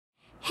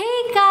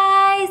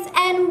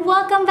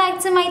welcome back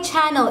to my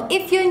channel.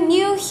 If you're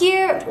new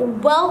here,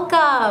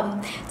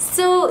 welcome.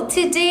 So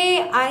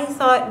today I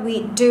thought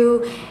we'd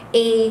do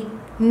a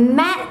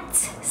matte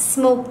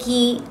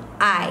smoky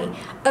eye,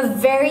 a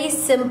very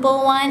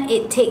simple one.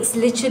 It takes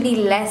literally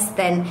less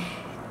than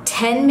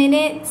 10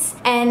 minutes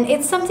and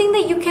it's something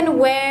that you can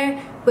wear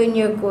when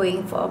you're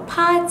going for a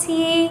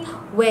party,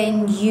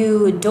 when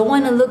you don't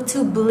want to look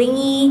too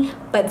blingy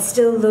but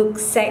still look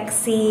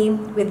sexy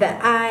with the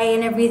eye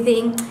and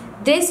everything.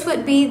 This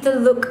would be the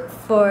look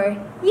for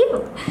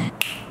you.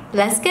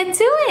 Let's get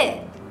to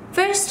it.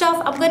 First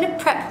off, I'm going to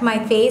prep my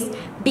face.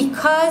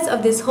 Because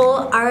of this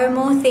whole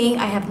RMO thing,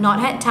 I have not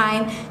had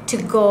time to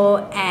go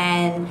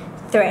and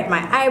thread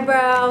my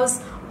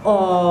eyebrows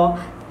or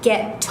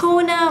get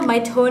toner. My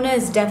toner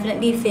is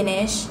definitely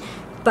finished,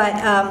 but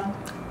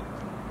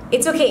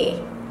it's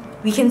okay.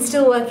 We can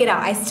still work it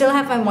out. I still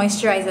have my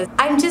moisturizer.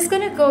 I'm just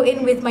gonna go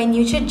in with my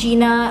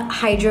Neutrogena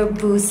Hydro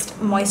Boost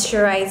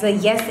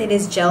Moisturizer. Yes, it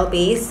is gel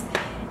based.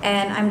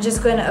 And I'm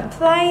just gonna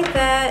apply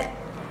that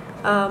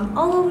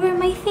all over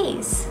my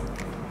face.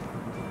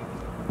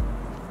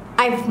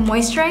 I've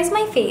moisturized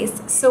my face.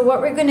 So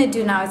what we're gonna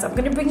do now is I'm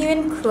gonna bring you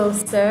in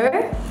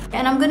closer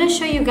and I'm gonna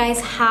show you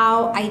guys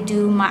how I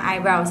do my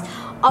eyebrows.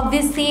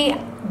 Obviously,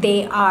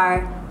 they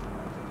are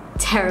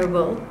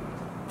terrible.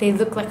 They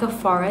look like a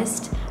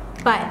forest,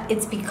 but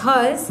it's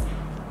because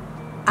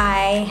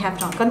I have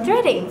not gone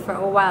threading for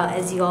a while,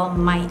 as you all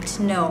might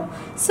know.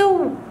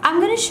 So I'm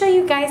gonna show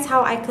you guys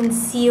how I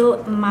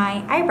conceal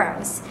my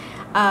eyebrows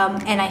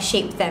and I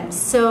shape them.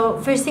 So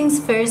first things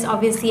first,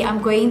 obviously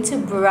I'm going to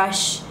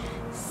brush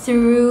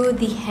through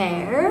the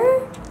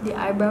hair, the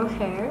eyebrow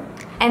hair.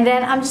 And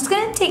then I'm just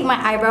gonna take my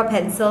eyebrow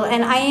pencil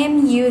and I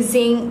am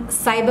using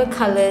Cyber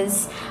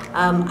Colors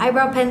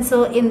eyebrow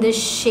pencil in the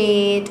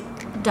shade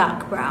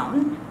dark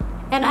brown.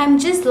 And I'm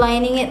just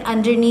lining it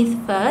underneath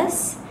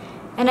first.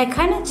 And I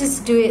kind of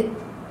just do it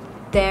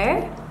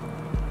there.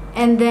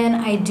 And then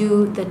I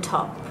do the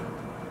top.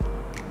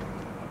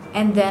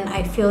 And then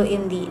I fill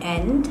in the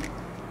end.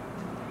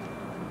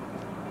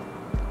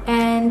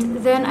 And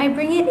then I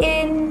bring it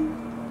in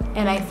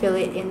and I fill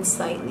it in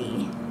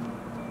slightly.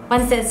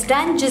 Once that's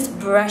done, just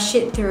brush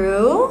it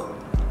through.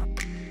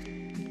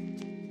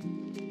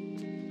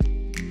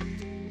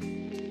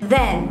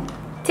 Then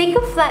take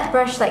a flat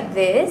brush like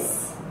this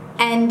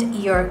and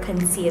your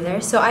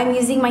concealer. So I'm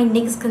using my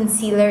NYX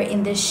concealer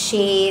in the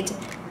shade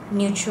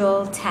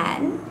Neutral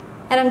Tan.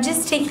 And I'm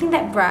just taking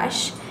that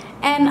brush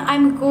and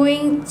I'm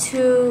going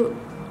to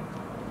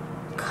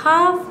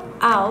carve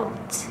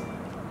out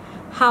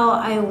how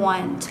I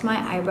want my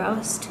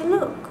eyebrows to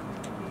look.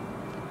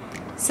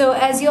 So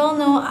as you all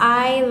know,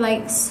 I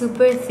like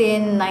super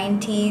thin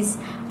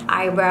 90s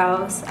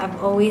eyebrows.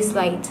 I've always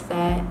liked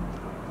that.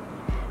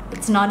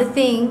 It's not a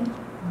thing,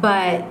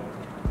 but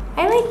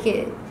I like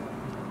it.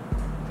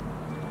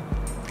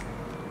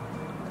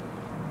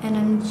 And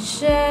I'm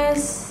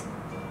just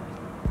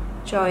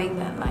drawing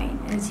that line,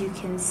 as you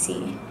can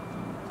see.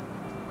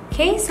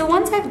 Okay, so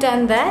once I've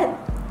done that,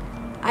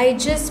 I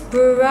just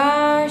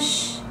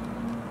brush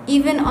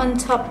even on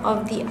top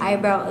of the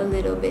eyebrow a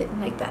little bit,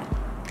 like that.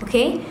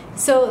 Okay,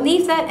 so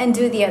leave that and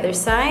do the other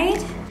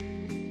side.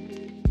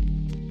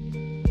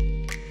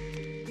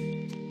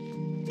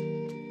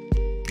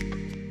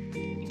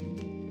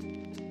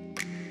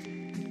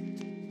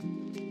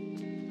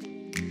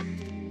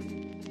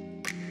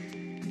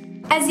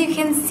 As you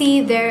can see,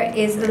 there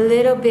is a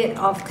little bit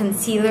of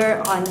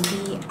concealer on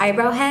the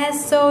eyebrow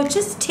hairs. So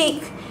just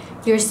take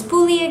your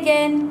spoolie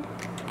again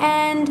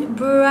and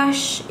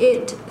brush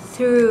it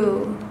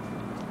through.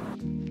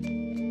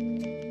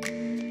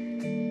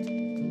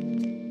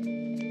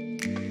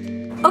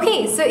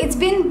 Okay, so it's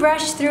been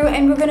brushed through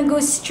and we're gonna go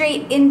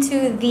straight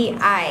into the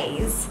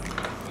eyes.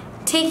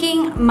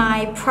 Taking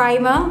my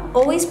primer,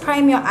 always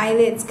prime your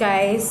eyelids,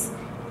 guys.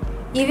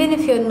 Even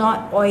if you're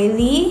not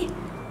oily,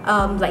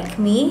 like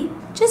me,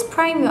 just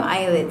prime your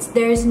eyelids.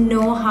 There's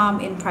no harm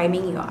in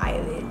priming your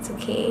eyelids,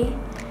 okay?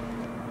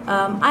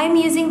 I'm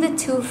using the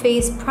Too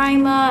Faced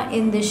primer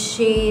in the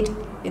shade,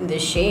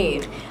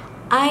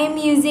 I'm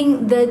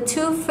using the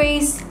Too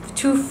Faced,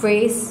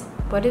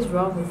 what is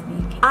wrong with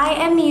me? I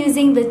am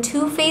using the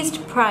Too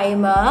Faced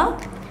primer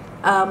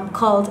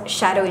called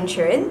Shadow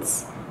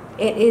Insurance.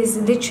 It is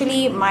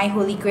literally my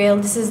holy grail.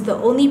 This is the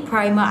only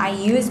primer I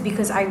use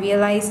because I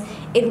realize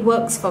it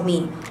works for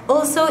me.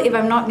 Also, if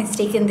I'm not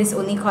mistaken, this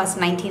only costs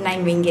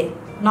 99 ringgit.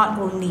 Not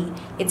only,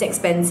 it's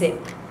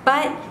expensive,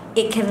 but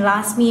it can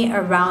last me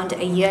around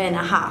a year and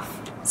a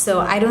half. So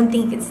I don't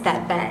think it's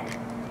that bad.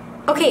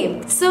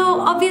 Okay, so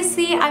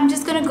obviously I'm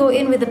just gonna go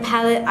in with the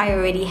palette I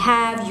already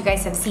have. You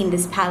guys have seen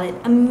this palette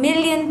a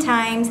million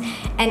times,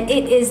 and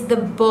it is the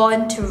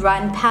Born to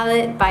Run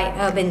palette by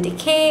Urban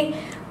Decay,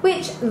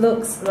 which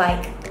looks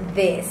like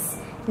this.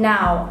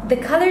 Now, the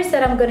colors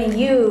that I'm gonna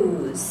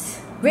use,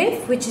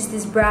 Riff, which is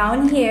this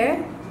brown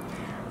here,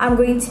 I'm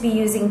going to be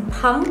using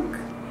Punk,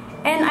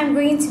 and I'm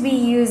going to be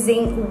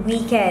using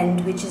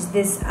Weekend, which is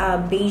this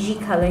beigey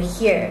color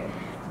here.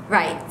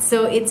 Right,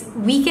 so it's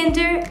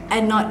Weekender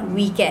and not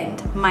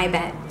Weekend, my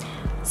bad.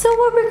 So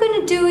what we're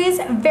going to do is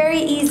very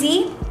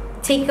easy.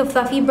 Take a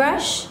fluffy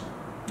brush,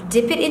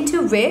 dip it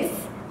into Riff,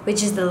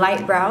 which is the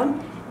light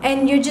brown,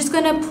 and you're just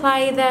going to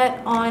apply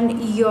that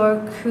on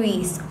your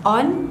crease,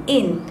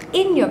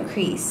 in your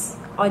crease,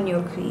 on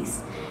your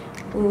crease.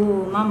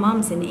 Ooh, my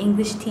mom's an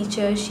English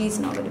teacher. She's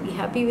not going to be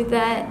happy with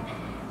that.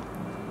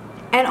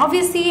 And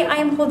obviously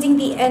I'm holding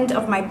the end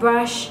of my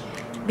brush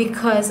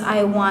because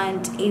I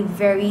want a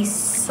very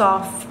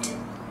soft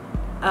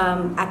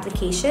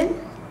application.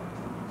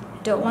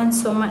 I don't want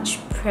so much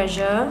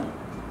pressure.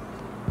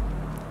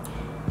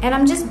 And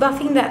I'm just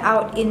buffing that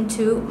out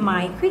into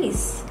my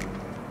crease.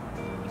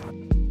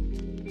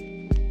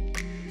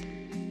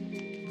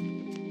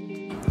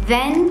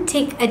 Then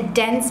take a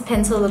dense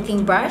pencil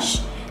looking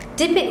brush,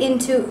 dip it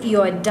into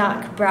your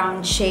dark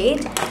brown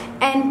shade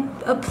and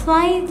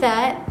apply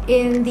that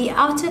in the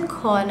outer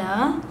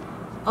corner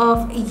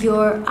of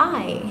your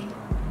eye.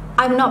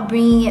 I'm not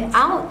bringing it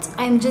out,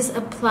 I'm just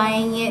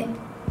applying it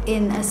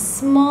in a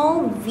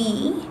small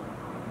V,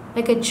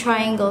 like a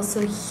triangle.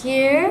 So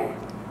here,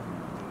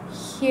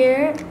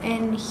 here,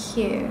 and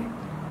here.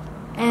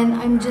 And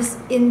I'm just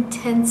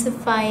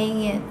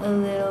intensifying it a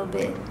little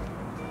bit.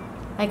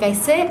 Like I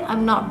said,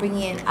 I'm not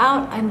bringing it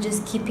out, I'm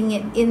just keeping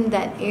it in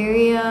that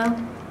area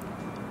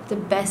the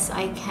best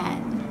I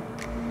can.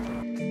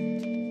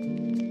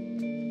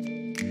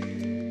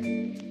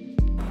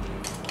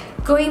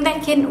 Going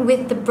back in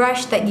with the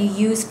brush that you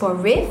use for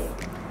Riff,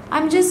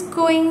 I'm just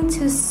going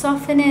to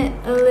soften it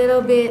a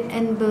little bit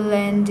and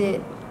blend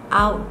it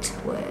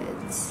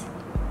outwards.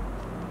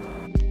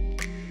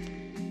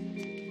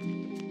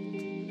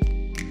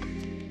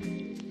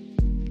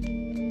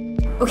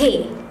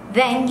 Okay,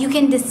 then you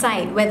can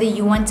decide whether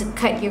you want to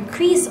cut your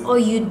crease or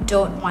you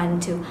don't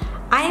want to.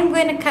 I am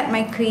going to cut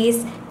my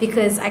crease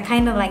because I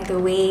kind of like the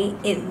way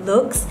it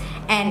looks,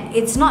 and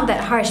it's not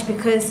that harsh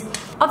because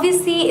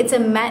obviously it's a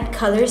matte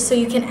color, so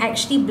you can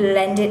actually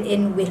blend it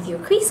in with your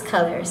crease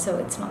color, so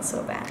it's not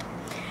so bad.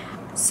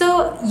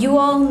 So you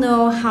all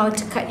know how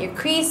to cut your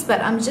crease,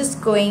 but I'm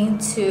just going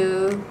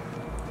to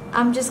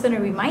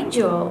remind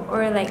you all,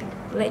 or like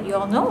let you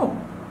all know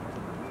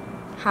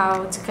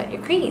how to cut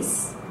your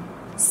crease.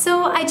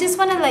 So I just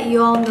want to let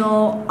you all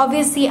know,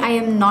 obviously I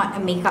am not a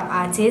makeup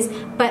artist,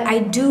 but I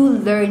do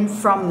learn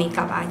from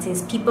makeup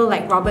artists. People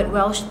like Robert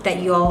Welsh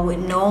that you all would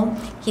know.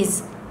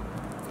 He's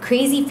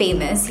crazy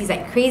famous. He's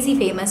like crazy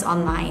famous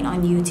online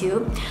on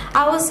YouTube.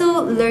 I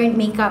also learned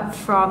makeup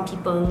from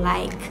people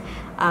like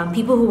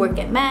people who work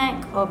at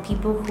MAC or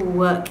people who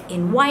work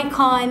in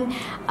YCon,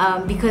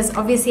 because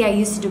obviously I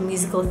used to do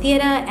musical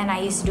theatre and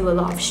I used to do a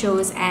lot of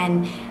shows,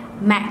 and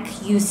MAC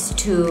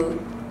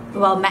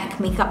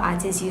makeup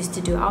artists used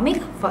to do our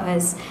makeup for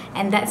us,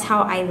 and that's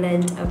how I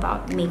learned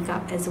about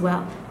makeup as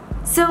well.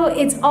 So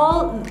it's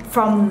all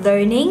from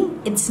learning,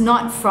 it's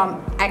not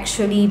from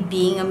actually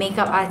being a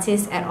makeup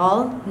artist at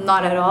all,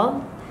 not at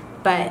all,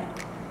 but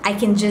I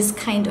can just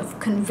kind of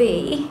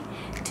convey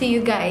to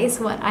you guys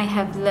what I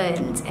have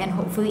learned, and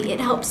hopefully it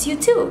helps you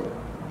too.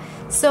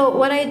 So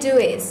what I do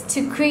is,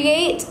 to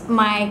create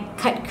my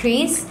cut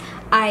crease,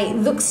 I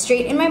look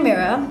straight in my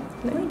mirror.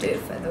 Let me do it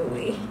further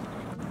away.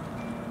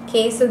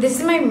 Okay, so this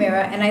is my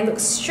mirror and I look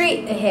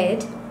straight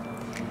ahead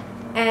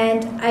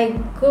and I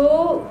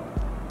go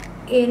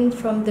in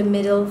from the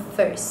middle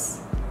first.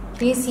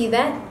 Can you see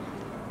that?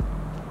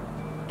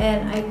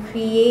 And I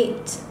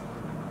create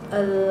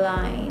a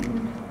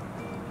line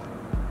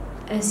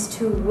as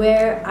to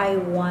where I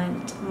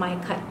want my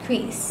cut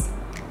crease.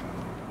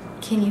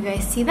 Can you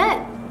guys see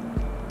that?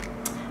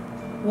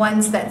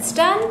 Once that's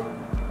done,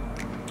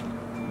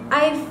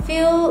 I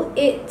fill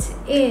it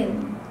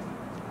in.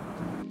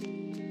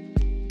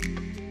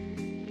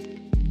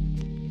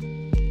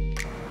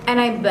 And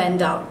I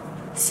blend out.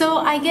 So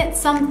I get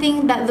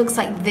something that looks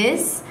like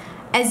this.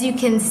 As you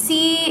can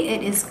see,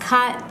 it is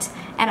cut,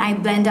 and I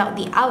blend out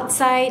the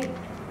outside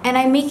and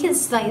I make it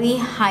slightly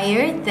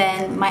higher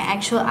than my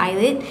actual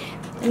eyelid.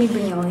 Let me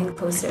bring you all in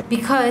closer,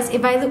 because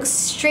if I look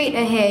straight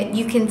ahead,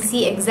 you can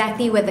see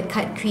exactly where the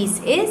cut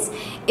crease is.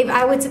 If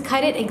I were to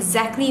cut it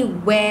exactly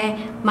where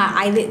my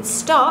eyelid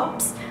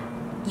stops,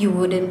 you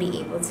wouldn't be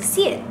able to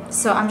see it.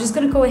 So I'm just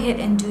gonna go ahead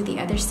and do the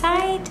other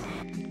side.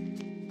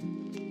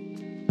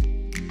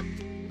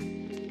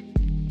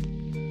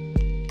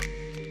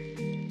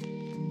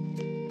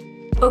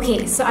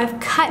 Okay, so I've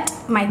cut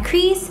my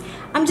crease.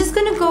 I'm just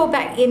gonna go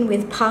back in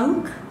with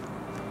Punk,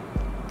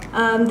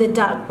 the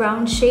dark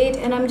brown shade,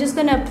 and I'm just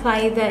gonna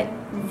apply that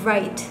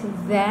right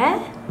there.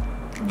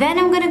 Then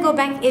I'm gonna go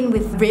back in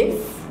with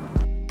Riff.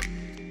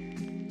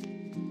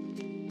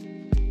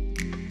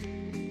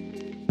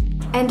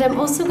 And I'm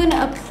also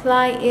gonna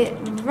apply it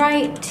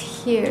right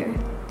here.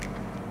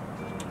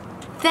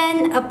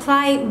 Then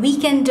apply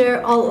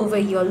Weekender all over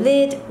your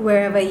lid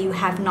wherever you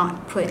have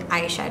not put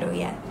eyeshadow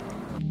yet.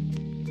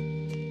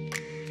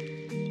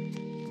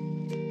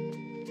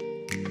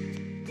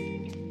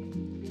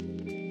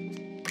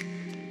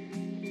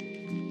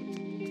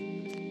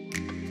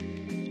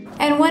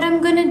 And what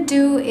I'm gonna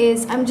do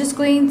is I'm just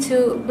going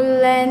to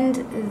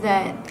blend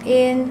that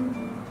in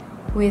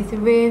with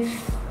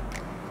Riff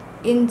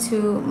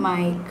into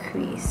my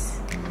crease.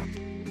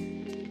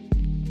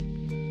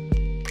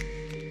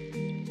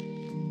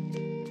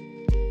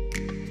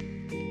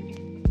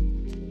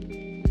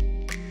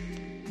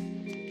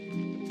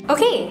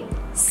 Okay,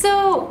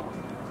 so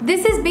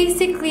this is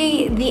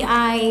basically the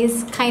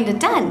eyes kind of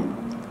done.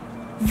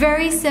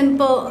 Very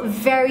simple,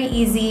 very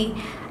easy.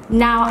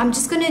 Now I'm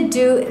just gonna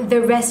do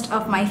the rest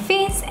of my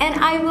face and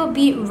I will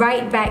be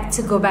right back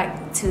to go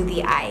back to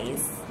the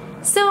eyes.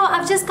 So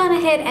I've just gone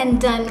ahead and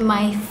done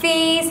my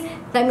face.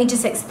 Let me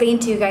just explain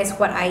to you guys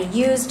what I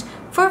used.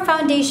 For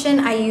foundation,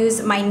 I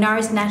used my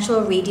NARS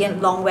Natural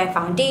Radiant Longwear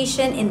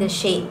Foundation in the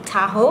shade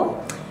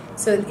Tahoe.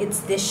 So it's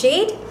this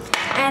shade.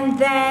 And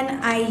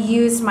then I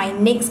used my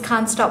NYX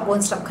Can't Stop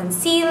Won't Stop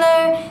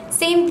Concealer.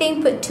 Same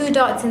thing, put 2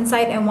 dots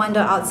inside and 1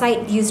 dot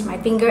outside. Used my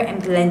finger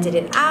and blended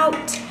it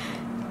out.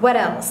 What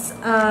else?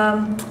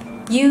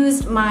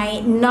 Used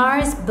my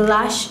NARS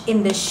blush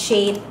in the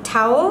shade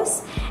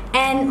Taos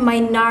and my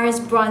NARS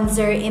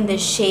bronzer in the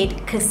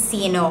shade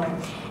Casino.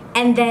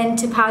 And then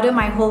to powder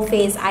my whole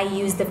face, I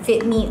used the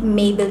Fit Me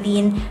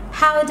Maybelline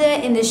powder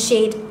in the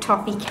shade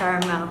Toffee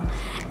Caramel.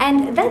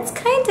 And that's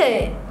kind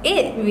of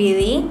it,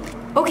 really.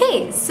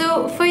 Okay,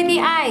 so for the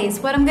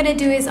eyes, what I'm gonna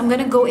do is I'm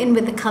gonna go in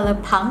with the color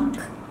Punk,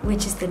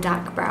 which is the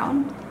dark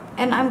brown,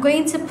 and I'm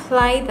going to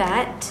apply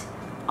that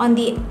on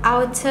the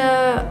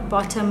outer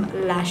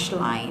bottom lash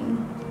line.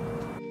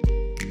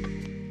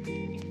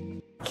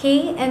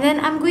 Okay, and then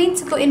I'm going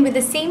to go in with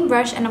the same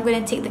brush and I'm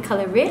going to take the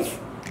color Riff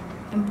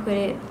and put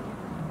it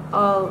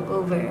all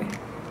over.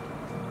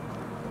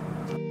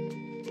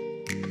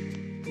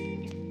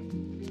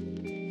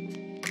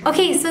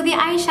 Okay, so the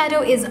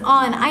eyeshadow is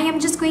on. I am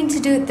just going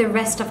to do the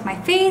rest of my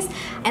face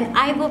and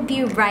I will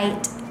be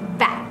right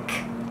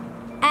back.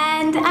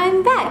 And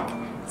I'm back.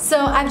 So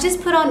I've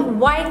just put on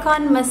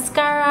Wycon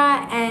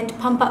Mascara and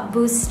Pump Up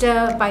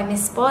Booster by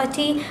Miss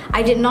Sporty.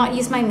 I did not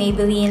use my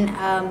Maybelline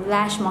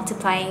Lash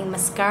Multiplying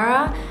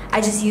Mascara. I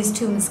just used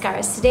 2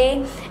 mascaras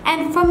today.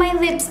 And for my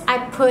lips, I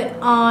put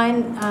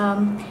on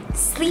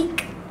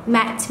Sleek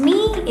Matte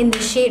Me in the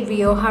shade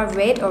Rioja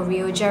Red or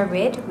Rioja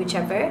Red,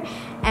 whichever.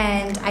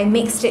 And I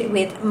mixed it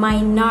with my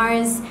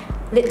NARS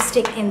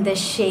lipstick in the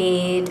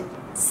shade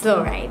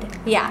Slow Ride.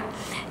 Yeah.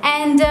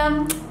 And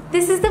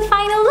this is the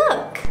final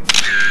look.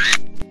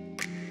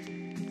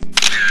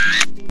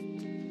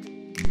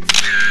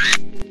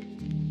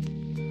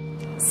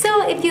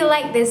 So if you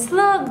like this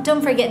look,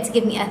 don't forget to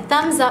give me a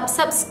thumbs up,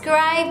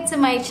 subscribe to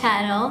my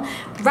channel,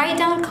 write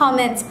down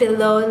comments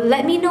below,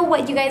 let me know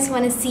what you guys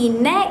want to see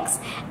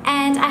next,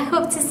 and I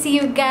hope to see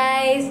you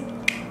guys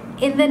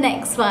in the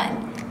next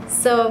one.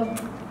 So,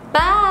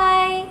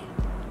 bye!